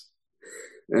Exodus.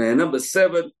 And number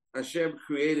 7, Hashem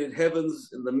created heavens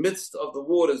in the midst of the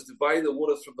waters, dividing the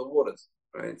waters from the waters.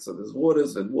 Right? So there's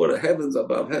waters and water, heavens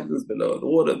above, heavens below the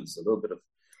water. There's a little bit of,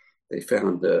 they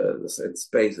found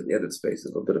space, at the end of space, a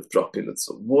little bit of droplets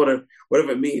of water.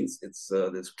 Whatever it means, it's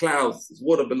there's clouds, there's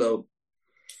water below.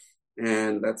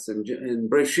 And that's in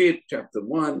Bereshit, chapter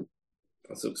 1,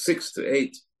 pasuk 6 to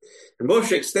 8. And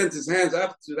Moshe extends his hands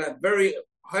up to that very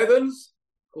heavens,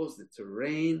 caused it to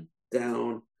rain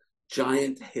down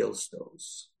giant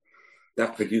hailstones.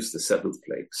 That produced the 7th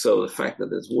plague. So the fact that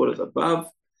there's waters above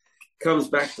comes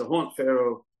back to haunt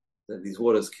Pharaoh, that these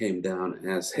waters came down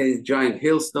as giant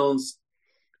hailstones,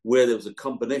 where there was a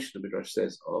combination, the Midrash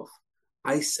says, of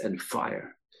ice and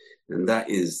fire. And that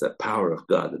is the power of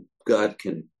God. That God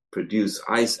can produce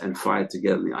ice and fire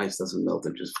together, and the ice doesn't melt,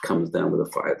 it just comes down with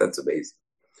a fire. That's amazing.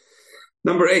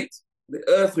 Number 8, the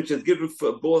earth which has given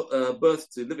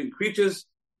birth to living creatures,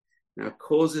 Now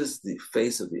causes the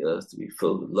face of the earth to be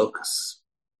filled with locusts.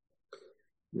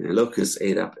 And locusts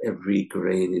ate up every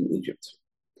grain in Egypt.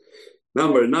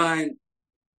 Number 9,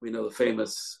 we know the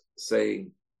famous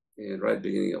saying in right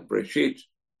beginning of Bereshit,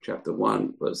 chapter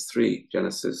 1, verse 3,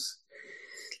 Genesis.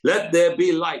 Let there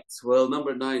be light. Well,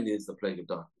 number 9 is the plague of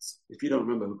darkness. If you don't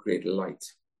remember who created light,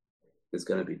 there's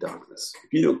going to be darkness.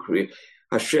 If you don't create,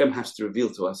 Hashem has to reveal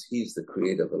to us he's the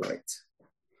creator of the light.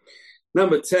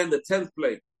 Number 10, the 10th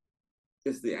plague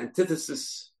is the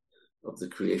antithesis of the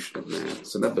creation of man.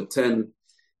 So number 10,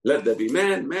 let there be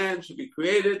man. Man should be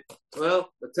created. Well,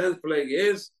 the 10th plague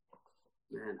is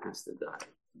man has to die.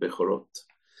 Bechorot.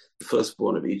 The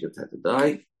firstborn of Egypt had to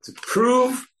die to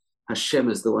prove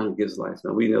Hashem is the one who gives life.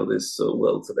 Now we know this so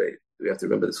well today. We have to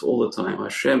remember this all the time.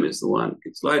 Hashem is the one who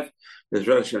gives life.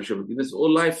 Israel Hashem will give us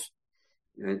all life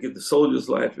and give the soldiers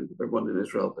life and give everyone in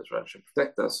Israel. Israel Hashem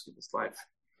protect us, give us life.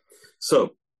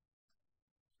 So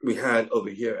we had over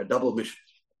here a double mission.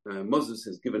 Moses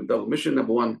has given a double mission.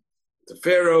 Number 1, to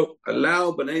Pharaoh,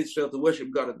 allow Bnei Israel to worship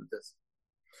God in the desert.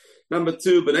 Number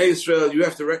 2, Bnei Israel, you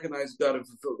have to recognize God and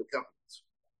fulfill the covenant.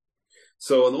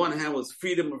 So on the one hand was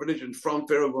freedom of religion from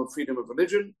Pharaoh, we want freedom of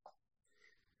religion.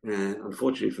 And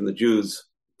unfortunately from the Jews,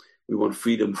 we want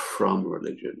freedom from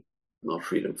religion, not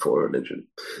freedom for religion.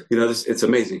 You know, it's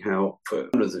amazing how for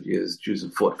hundreds of years, Jews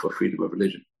have fought for freedom of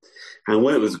religion. And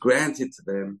when it was granted to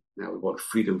them, now we want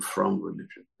freedom from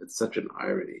religion. It's such an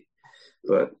irony.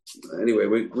 But anyway,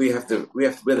 we're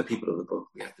the people of the book.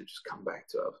 We have to just come back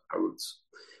to our roots.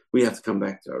 We have to come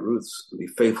back to our roots and be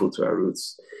faithful to our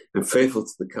roots and faithful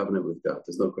to the covenant with God.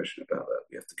 There's no question about that.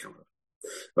 We have to come up.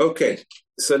 Okay,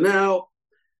 so now,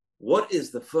 what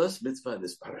is the first mitzvah in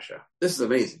this parasha? This is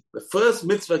amazing. The first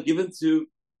mitzvah given to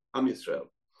Am Yisrael.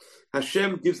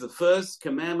 Hashem gives the first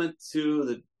commandment to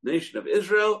the nation of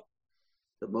Israel,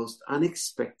 the most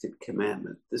unexpected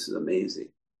commandment. This is amazing.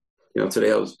 You know,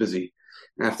 today I was busy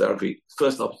after our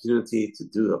first opportunity to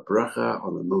do a bracha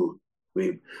on the moon.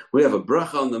 We have a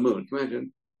bracha on the moon. Can you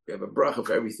imagine? We have a bracha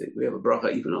for everything. We have a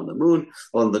bracha even on the moon.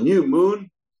 On the new moon,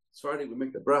 Friday, we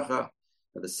make the bracha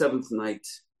at the 7th night.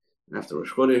 After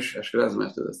Rosh Chodesh, Ashkenazim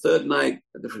after the 3rd night,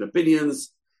 different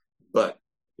opinions. But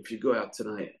if you go out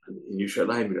tonight in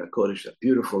Yerushalayim, Kodesh, a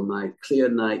beautiful night, clear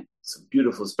night, it's a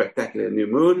beautiful, spectacular new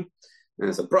moon, and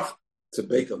it's a bracha to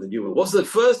bake on the new moon. What's the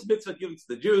first mitzvah given to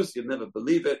the Jews? You'll never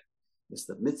believe it. It's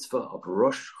the mitzvah of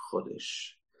Rosh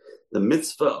Chodesh, the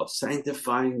mitzvah of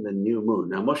sanctifying the new moon.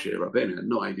 Now, Moshe Rabbeinu had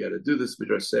no idea how to do this.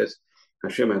 Midrash says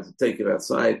Hashem had to take it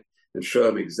outside and show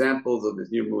him examples of this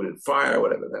new moon and fire,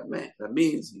 whatever that meant. That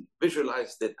means he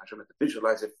visualized it. Hashem had to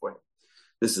visualize it for him.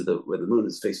 This is where the moon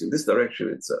is facing this direction.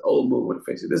 It's an old moon. When it's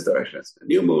facing this direction, it's a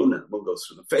new moon. And the moon goes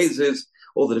through the phases,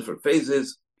 all the different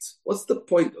phases. What's the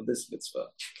point of this mitzvah?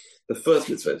 The first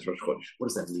mitzvah is Rosh Chodesh. What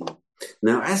does that mean?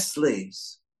 Now, as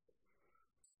slaves,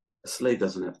 a slave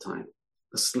doesn't have time.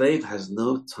 A slave has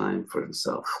no time for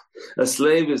himself. A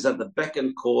slave is at the beck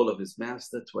and call of his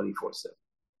master 24/7.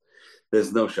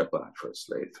 There's no Shabbat for a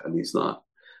slave, and he's not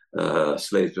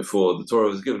slaves before the Torah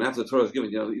was given. After the Torah was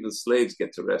given, even slaves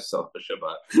get to rest after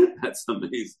Shabbat. That's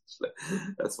amazing.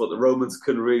 That's what the Romans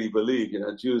couldn't really believe.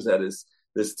 Jews had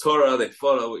this Torah they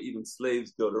follow. Even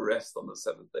slaves go to rest on the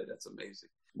 7th day. That's amazing.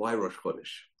 Why Rosh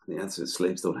Chodesh? And the answer is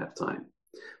slaves don't have time,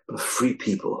 but free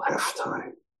people have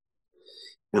time.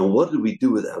 And what do we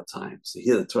do without time? So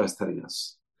here the Torah is telling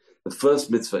us the first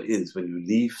mitzvah is when you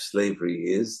leave slavery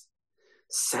is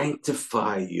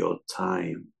sanctify your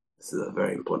time. This is a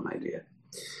very important idea.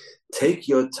 Take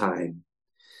your time,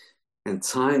 and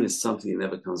time is something that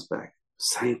never comes back.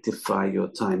 Sanctify your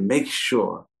time. Make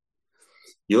sure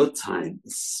your time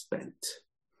is spent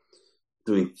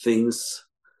doing things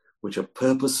which are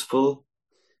purposeful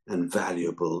and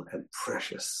valuable and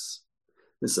precious.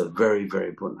 This is a very, very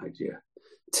important idea.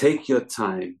 Take your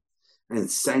time and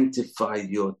sanctify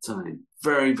your time.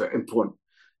 Very, very important.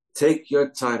 Take your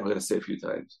time. I'm going to say a few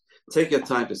times. Take your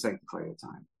time to sanctify your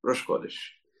time. Rosh Chodesh.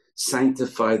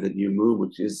 Sanctify the new moon,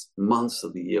 which is months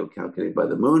of the year calculated by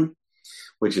the moon,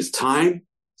 which is time.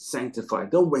 Sanctify.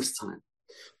 Don't waste time.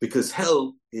 Because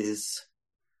hell is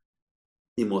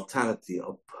immortality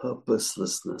or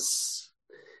purposelessness.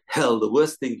 Hell, the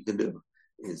worst thing you can do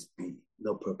is be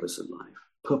no purpose in life.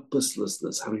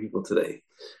 Purposelessness. How many people today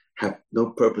have no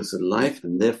purpose in life,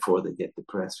 and therefore they get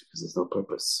depressed because there's no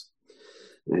purpose?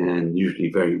 And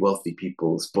usually very wealthy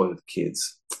people, spoiled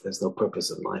kids, there's no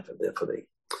purpose in life, and therefore they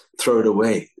throw it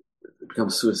away. They become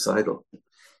suicidal.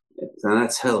 And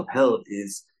that's hell. Hell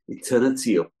is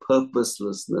eternity of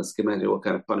purposelessness. Can you imagine what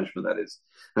kind of punishment that is?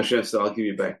 Hashem said, I'll give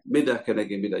you back. Midah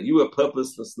keneged midah. You were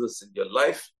purposelessness in your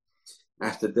life,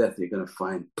 After death, you're going to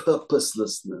find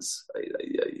purposelessness.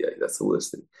 That's the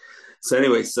worst thing. So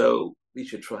anyway, so we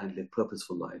should try and live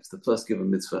purposeful lives. The first given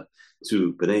mitzvah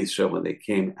to Bnei Israel when they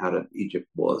came out of Egypt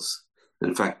was,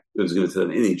 in fact, it was given to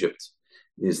them in Egypt,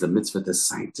 is the mitzvah to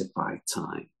sanctify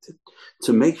time,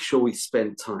 to make sure we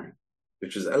spend time,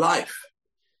 which is a life,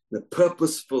 the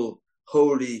purposeful,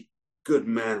 holy, good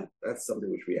manner. That's something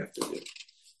which we have to do.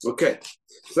 Okay,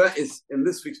 so that is in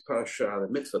this week's parasha,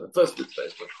 the mitzvah, the first mitzvah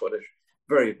is Rosh Chodesh.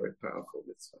 Very, very powerful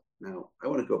mitzvah. Now, I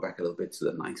want to go back a little bit to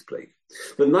the ninth plague.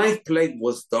 The ninth plague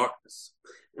was darkness.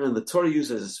 And the Torah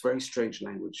uses this very strange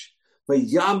language.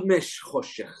 Vayamesh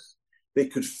choshech. They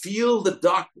could feel the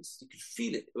darkness. You could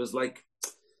feel it. It was like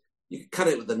you could cut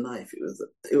it with a knife.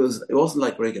 It wasn't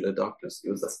like regular darkness.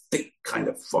 It was a thick kind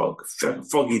of fog,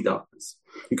 foggy darkness.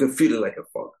 You could feel it like a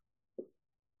fog.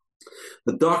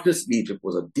 The darkness in Egypt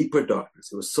was a deeper darkness.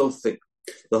 It was so thick.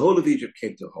 The whole of Egypt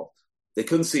came to a halt. They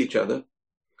couldn't see each other.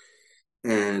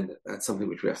 And that's something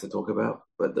which we have to talk about.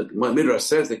 But the Midrash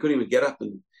says they couldn't even get up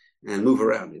and move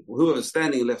around. Whoever was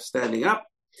standing left standing up.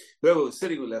 Whoever was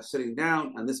sitting was left sitting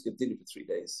down. And this continued for 3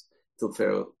 days until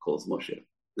Pharaoh calls Moshe.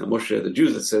 Now Moshe, the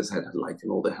Jews, it says, had light in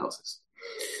all their houses.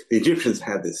 The Egyptians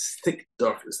had this thick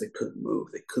darkness. They couldn't move.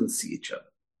 They couldn't see each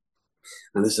other.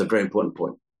 And this is a very important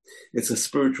point. It's a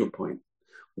spiritual point.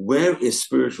 Where is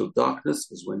spiritual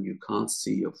darkness is when you can't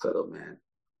see your fellow man.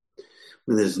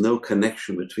 When there's no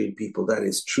connection between people, that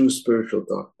is true spiritual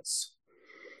darkness.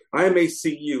 I may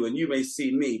see you and you may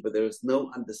see me, but there is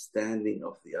no understanding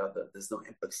of the other. There's no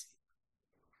empathy.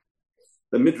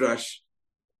 The Midrash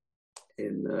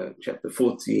in chapter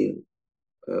 14,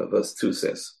 verse 2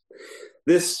 says,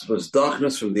 this was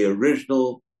darkness from the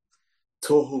original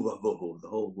Tohu Vavohu. The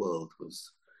whole world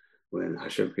was, when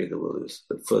Hashem created the world,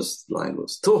 the first line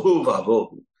was Tohu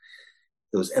Vavohu.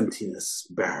 There was emptiness,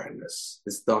 barrenness.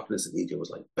 This darkness in Egypt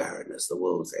was like barrenness. The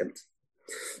world was empty.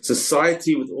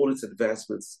 Society, with all its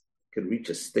advancements, can reach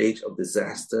a stage of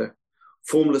disaster,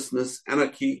 formlessness,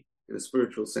 anarchy in a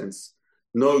spiritual sense,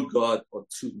 no God or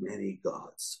too many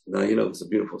gods. Now, it's a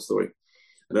beautiful story.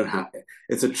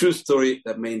 It's a true story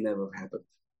that may never have happened.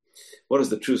 What is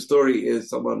the true story is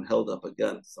someone held up a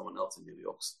gun to someone else in New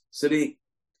York City,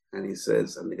 and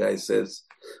the guy says,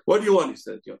 what do you want? He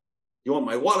said, you want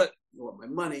my wallet? You want my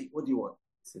money? What do you want?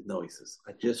 He said, no, he says,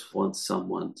 I just want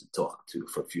someone to talk to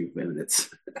for a few minutes.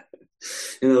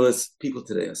 In other words, people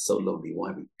today are so lonely.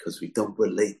 Why? Because we don't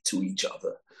relate to each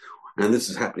other. And this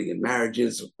is happening in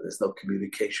marriages. There's no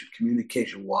communication.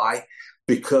 Communication, why?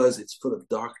 Because it's full of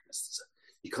darkness.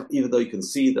 Even though you can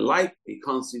see the light, you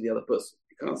can't see the other person.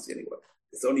 You can't see anyone.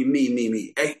 It's only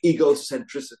me.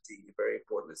 Egocentricity, very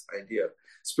important, this idea of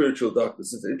spiritual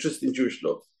darkness. It's an interesting Jewish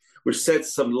law, which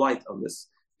sheds some light on this,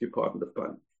 if you pardon the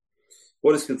pun.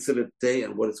 What is considered day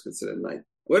and what is considered night?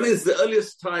 When is the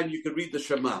earliest time you can read the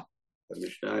Shema? The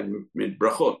Mishnah in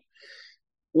Brachot.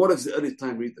 What is the earliest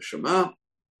time to read the Shema?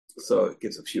 So it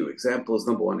gives a few examples.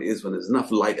 Number one is when there's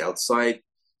enough light outside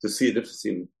to see the difference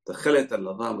between the chelet and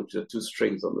lavam, which are two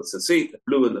strings on the tzitzit, the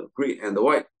blue and the green and the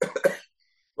white.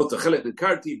 Both the chelet and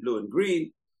karti, blue and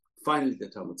green. Finally, the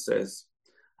Talmud says,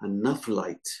 enough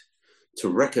light to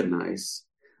recognize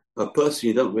a person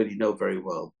you don't really know very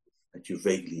well, that you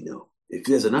vaguely know. If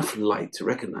there's enough light to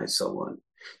recognize someone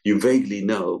you vaguely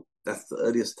know, that's the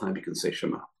earliest time you can say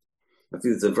Shema. I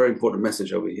think it's a very important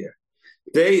message over here.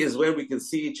 Day is when we can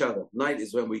see each other. Night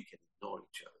is when we can ignore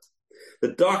each other.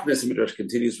 The darkness, Midrash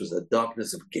continues, was the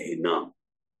darkness of Gehinnom.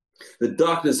 The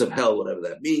darkness of hell, whatever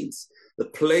that means. The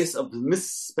place of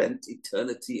misspent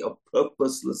eternity of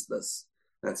purposelessness.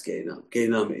 That's Gehinnom.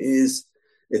 Gehinnom is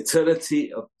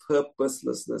eternity of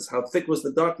purposelessness. How thick was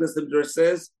the darkness, the Midrash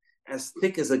says? As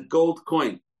thick as a gold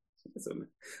coin. It's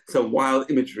a wild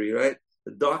imagery, right?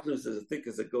 The darkness is as thick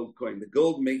as a gold coin. The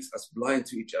gold makes us blind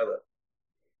to each other.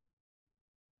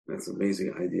 That's an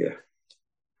amazing idea.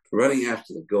 Running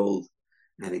after the gold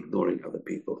and ignoring other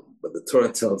people. But the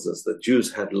Torah tells us that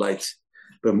Jews had light,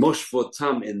 but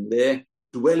moshvotam, in their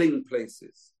dwelling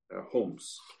places, our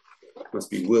homes, must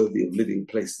be worthy of living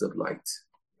places of light.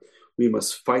 We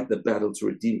must fight the battle to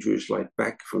redeem Jewish light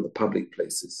back from the public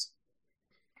places.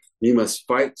 We must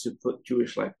fight to put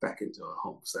Jewish light back into our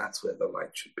homes. That's where the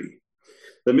light should be.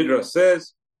 The Midrash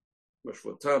says,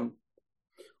 moshvotam,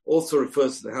 also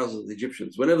refers to the houses of the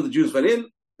Egyptians. Whenever the Jews went in,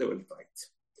 they would fight.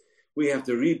 We have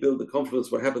to rebuild the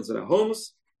confidence, what happens in our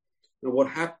homes, and what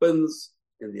happens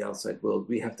in the outside world.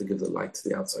 We have to give the light to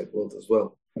the outside world as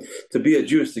well. To be a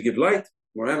Jew is to give light,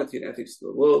 morality, and ethics to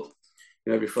the world.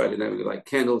 Every Friday night we light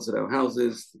candles in our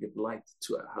houses to give light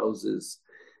to our houses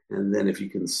And then if you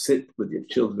can sit with your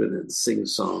children and sing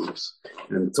songs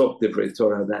and talk Divrei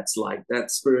Torah, that's like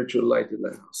that spiritual light in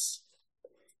the house.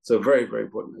 So very, very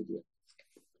important idea.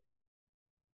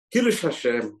 Kiddush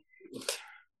Hashem.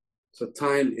 So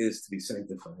time is to be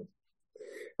sanctified.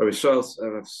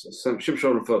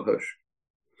 Shimshon Raphael Hirsch,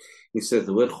 he says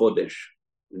the word Chodesh,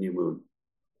 the new moon,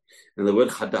 and the word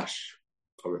Chadash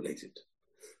are related.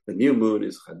 The new moon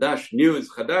is Chadash, new is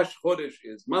Chadash, Chodesh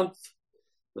is month.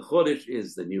 The Chodesh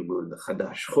is the new moon, the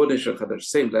Chadash. Chodesh and Chadash,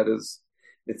 same letters.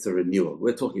 It's a renewal.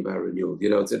 We're talking about renewal. You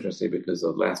know, it's interesting because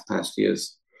of past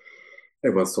years,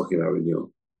 everyone's talking about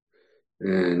renewal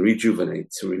and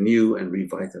rejuvenate, to renew and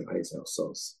revitalize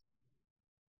ourselves.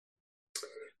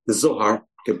 The Zohar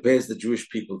compares the Jewish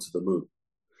people to the moon.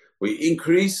 We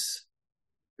increase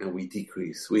and we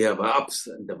decrease. We have our ups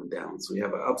and downs. We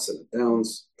have our ups and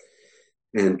downs,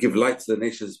 and give light to the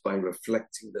nations by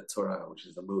reflecting the Torah, which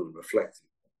is the moon, reflecting.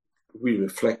 We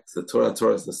reflect the Torah.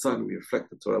 Torah is the sun. We reflect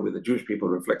the Torah. With the Jewish people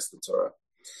reflects the Torah.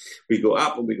 We go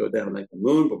up and we go down like the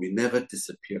moon, but we never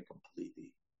disappear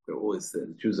completely. We're always there.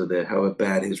 The Jews are there, however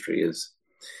bad history is.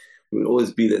 We will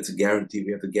always be there. It's a guarantee.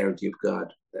 We have the guarantee of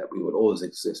God that we will always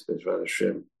exist, Bezrat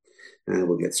Hashem, and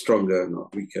we'll get stronger,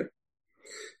 not weaker.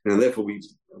 And therefore,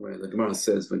 the Gemara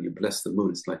says, when you bless the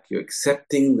moon, it's like you're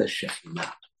accepting the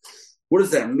Shekinah. What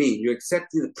does that mean? You're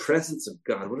accepting the presence of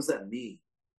God. What does that mean?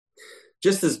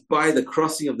 Just as by the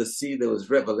crossing of the sea there was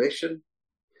revelation,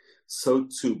 so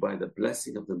too by the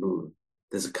blessing of the moon,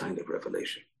 there's a kind of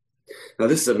revelation. Now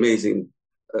this is amazing.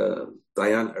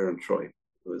 Diane Aaron Troy,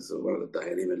 who was one of the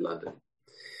Dayanim in London,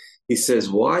 he says,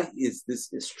 why is this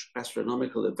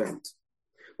astronomical event,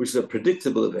 which is a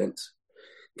predictable event,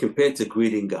 compared to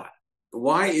greeting God?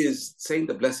 Why is saying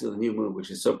the blessing of the new moon,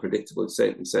 which is so predictable, we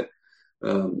said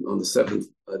on the 7th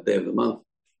day of the month,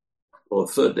 or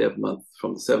third day of the month,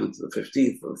 from the 7th to the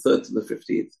 15th, or the 3rd to the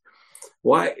 15th.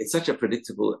 Why? It's such a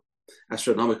predictable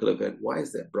astronomical event. Why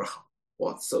is there bracha?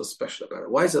 What's so special about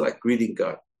it? Why is it like greeting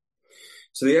God?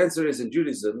 So the answer is, in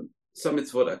Judaism, some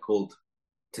mitzvot are called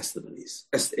testimonies,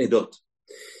 edot.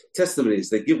 Testimonies,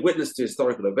 they give witness to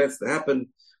historical events that happen.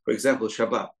 For example,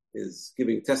 Shabbat is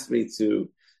giving testimony to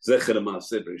Zecher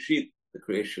Ma'aseh Bereshit, the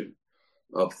creation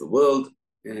of the world,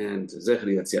 and Zecher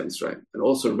Yetziat Mitzrayim, and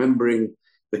also remembering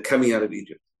the coming out of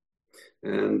Egypt.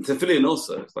 And Tefillin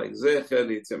also, it's like Zecher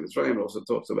Yetziat Mitzrayim also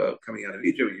talks about coming out of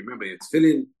Egypt. You remember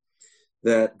Tefillin,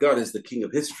 that God is the king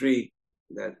of history,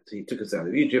 that he took us out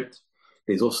of Egypt.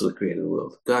 He's also the creator of the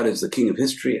world. God is the king of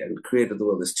history and creator of the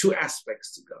world. There's two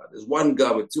aspects to God. There's one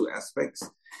God with two aspects.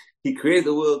 He created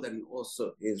the world and he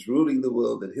also is ruling the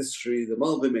world in history. The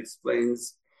Malbim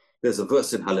explains, there's a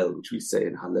verse in Hallel, which we say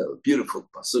in Hallel, beautiful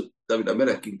pasuk, David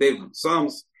HaMelech, King David,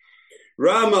 Psalms,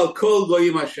 Ram al kol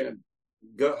goyim Hashem.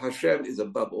 Hashem is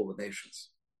above all the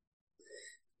nations.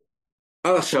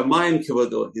 Al shamayim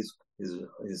kivado,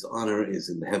 his honor is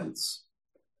in the heavens.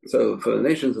 So for the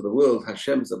nations of the world,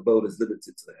 Hashem's abode is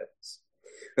limited to the heavens.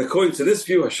 According to this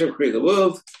view, Hashem created the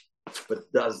world,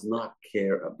 but does not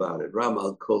care about it. Ram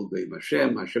al kol goyim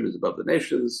Hashem. Hashem is above the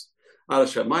nations. Al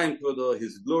shamayim kivado,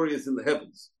 his glory is in the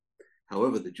heavens.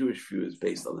 However, the Jewish view is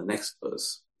based on the next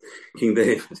verse. King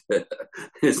David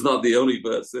is not the only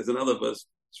verse. There's another verse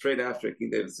straight after it. King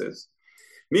David says,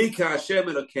 Mi ka Hashem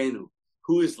Elokeinu,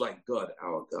 who is like God,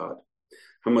 our God.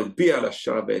 Hamagbi al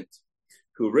Shabet,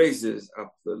 who raises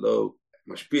up the low,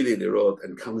 Mashpili Nirod,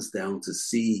 and comes down to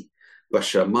see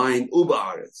Bashamayim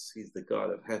Uba'aretz. He's the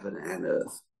God of heaven and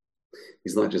earth.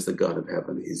 He's not just the God of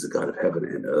heaven, he's the God of heaven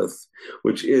and earth,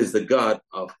 which is the God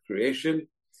of creation,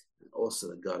 and also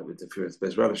the God of interference.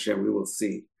 Bezrat Hashem, we will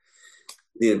see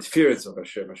the interference of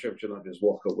Hashem. Hashem should not just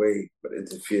walk away, but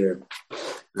interfere.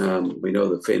 We know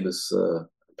the famous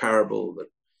parable that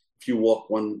if you walk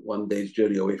one day's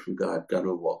journey away from God, God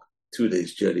will walk 2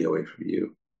 days' journey away from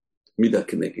you. Midah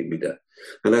keneged midah.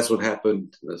 And that's what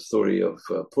happened in the story of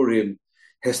Purim,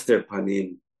 Hester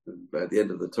Panim, at the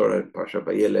end of the Torah, Parsha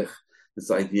Vayelech,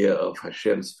 this idea of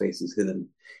Hashem's face is hidden.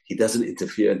 He doesn't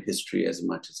interfere in history as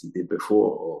much as he did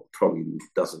before, or probably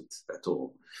doesn't at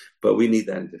all. But we need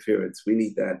that interference. We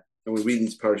need that. And we read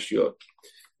these parashiyot.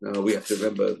 We have to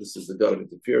remember this is the God of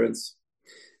interference.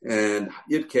 And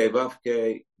Yidke,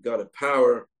 Vavke, God of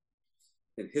power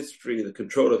in history, the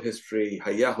control of history.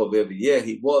 Hayahoveh,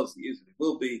 he was, he is, and he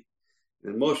will be.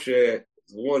 And Moshe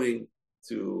is warning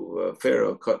to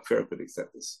Pharaoh. Pharaoh could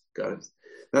accept this.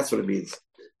 That's what it means.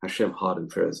 Hashem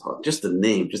hardened Pharaoh's heart. Just the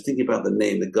name, just thinking about the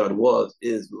name that God was,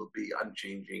 is, will be,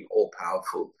 unchanging,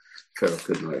 all-powerful. Pharaoh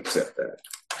could not accept that.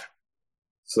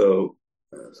 So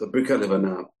Birkat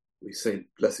Levanah, we say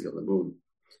blessing of the moon.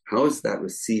 How is that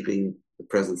receiving the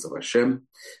presence of Hashem?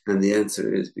 And the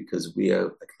answer is because we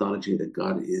are acknowledging that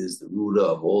God is the ruler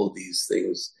of all these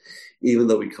things. Even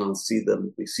though we can't see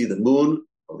them, we see the moon,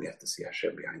 but we have to see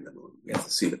Hashem behind the moon. We have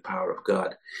to see the power of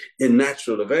God in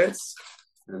natural events.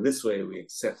 And this way we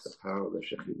accept the power of the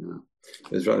Shekhinah.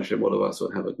 Bezrat Hashem, all of us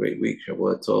will have a great week.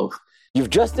 Shavuot Tov. You've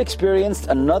just experienced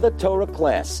another Torah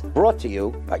class brought to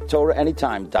you by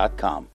TorahAnytime.com.